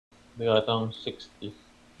Bigla itong 60.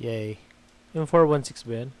 Yay. Yung 416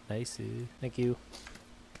 ba yan? Nice eh. Thank you.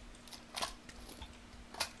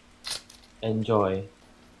 Enjoy.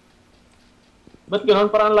 Ba't gano'n?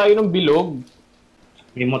 Parang layo ng bilog.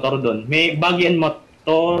 May motor doon. May buggy and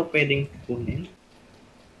motor pwedeng kunin.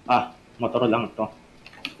 Ah, motor lang ito.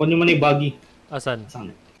 Kunin mo na yung buggy. Asan? Asan?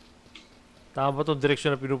 Tama ba itong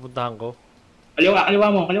direksyon na pinupuntahan ko? Kaliwa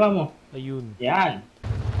mo. Ayun. Yan.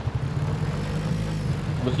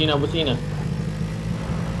 Busina.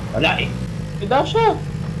 Wala eh. Dasha!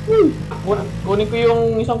 Kunin ko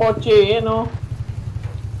yung isang kotse, eh, no?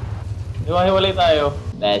 Hiwa-hiwalay tayo.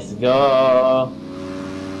 Let's go!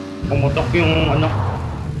 Pumutok yung ano.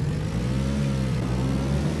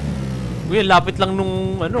 Uy, lapit lang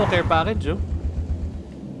nung care package, oh.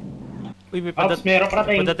 Uy, may Meron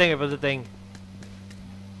parating. padating.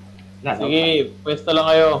 Sige, pwesto lang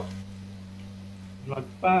kayo.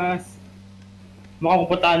 Magpas. Mukhang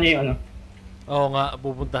pupuntahan niya yung ano. Oo nga,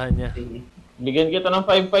 pupuntahan niya. Bigyan kita ng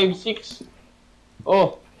 556.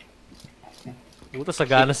 Oh! Puta,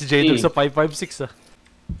 sagana si Jay Dawg sa 556, ah.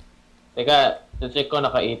 Teka, check ko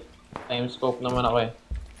naka 8. Timescope naman ako eh.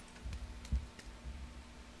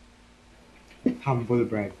 Humble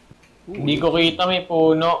brag. Hindi ko kita, may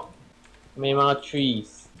puno. May mga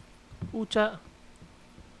trees. Pucha.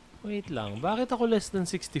 Wait lang, bakit ako less than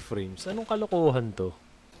 60 frames? Anong kalokohan to?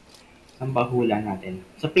 Ang bahula natin.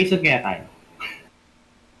 Sa Facebook kaya tayo.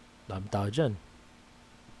 Dami tao dyan.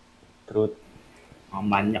 Truth. Mga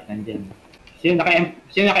manyak nandyan. Sino naka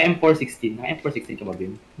M416? Naka M416 ka ba,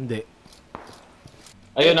 Bim? Hindi.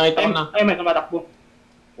 Ayun, nakita ko na. Ay, may tumatakbo.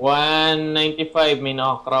 195, may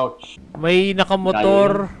naka-crouch. May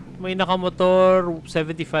nakamotor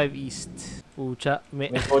 75 east. Pucha.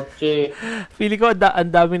 May kotse. Feeling ko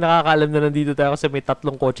ang daming nakakaalam na nandito tayo kasi may 3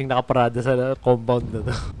 coaching nakaparada sa compound na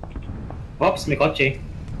to. Ops, may kotse.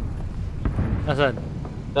 Asan?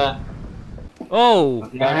 Oh!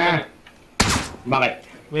 Bakit?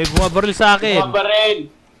 May bumabaril sa akin. Bumabaril!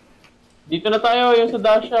 Dito na tayo, yung sa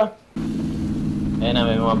Dasha. Ayan na,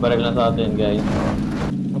 may bumabaril na sa atin, guys.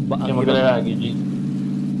 Kasi magalala,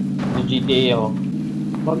 GTA ako.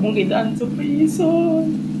 Huwag mong idaan sa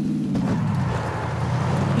prison.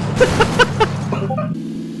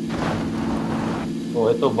 Oh,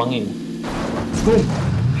 ito, bangin. Boom!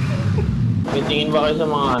 May tingin ba kayo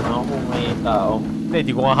sa mga kung may tao?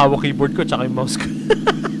 Hindi ko nga hawak keyboard ko tsaka yung mouse ko.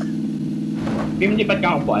 Bim, lipat ka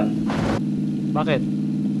ang upuan. Bakit?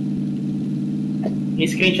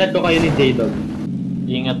 I-screenshot ko kayo ni Jay Dawg.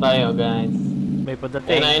 Ingat tayo, guys. May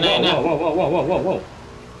padating. Ayun na. Wow.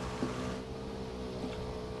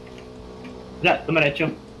 Wala,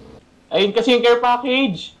 tumaretso. Ayun kasi yung care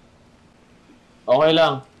package. Okay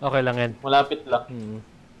lang. Okay lang yan. Malapit lang.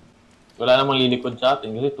 Wala namang lilikod sa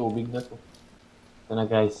atin kasi tubig na to. Ito na,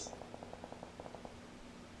 guys.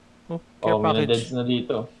 Care may package. na-deads na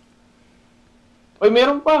dito. Uy,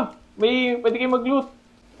 meron pa! Pwede kayo mag-loot.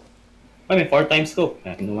 Ay, may 4 times scope.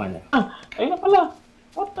 Kinuha na. Ayun na pala.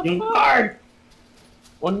 What the Yung fuck? car!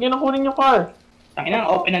 Huwag nyo na kunin yung car. Tangina,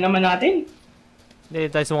 open na naman natin. Hindi,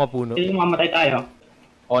 tayo sa mga puno. Hindi mamatay tayo.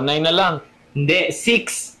 O, 9 na lang. Hindi,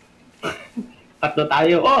 6! 3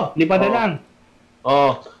 tayo. Oh, 5 na lang.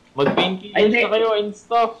 Oh, mag-painkillers Ay, na kayo and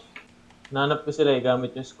stuff. Nanap ko sila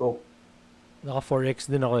gamit yung scope. Naka 4x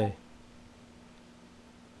din ako eh.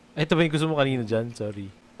 Ay, ito ba yung gusto mo kanina dyan?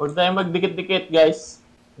 Sorry. Huwag tayo magdikit-dikit, guys.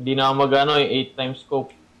 Hindi na ako mag-ano, 8 times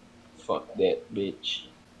scope. Fuck that, bitch.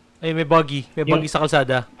 Ay, may buggy. May buggy sa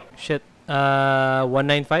kalsada. Shit.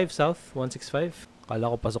 195 south? 165?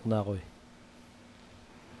 Kala ko pasok na ako eh.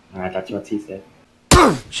 That's what she said.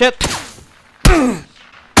 Shit!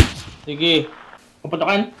 Sige.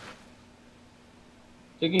 Puputokan?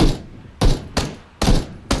 Sige.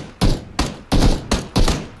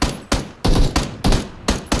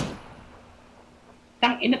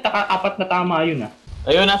 Tangina, apat na tama yun ah.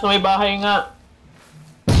 Ayun, nasa may bahay nga.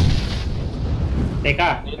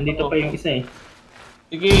 Teka, andito pa yung isa eh.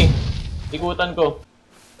 Sige. Ikutan ko.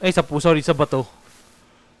 Ay, sorry, sa bato.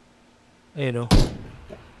 Ayun o.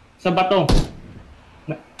 Sa bato.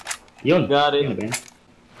 Yun. Got it. Yun ba yan?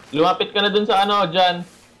 Lumapit ka na dun sa dyan.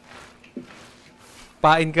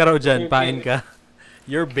 Pain ka raw dyan, pain ka.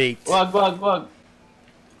 You're bait. Wag. What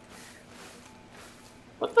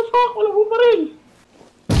the fuck? Wala mo pa rin.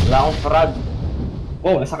 Wala akong frag.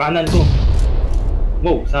 Oh, nasa kanan ko.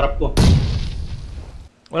 Wow, sarap ko.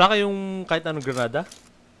 Wala kayong kahit anong granada?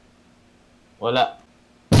 Wala.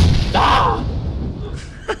 Ah!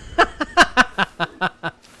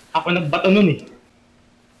 Ako nagbato nun eh.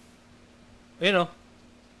 Ayun o.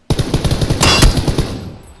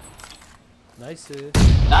 Nice eh.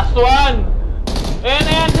 Last one!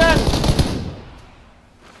 Ayan, dyan!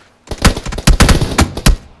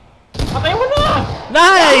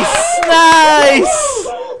 Nice! Nice!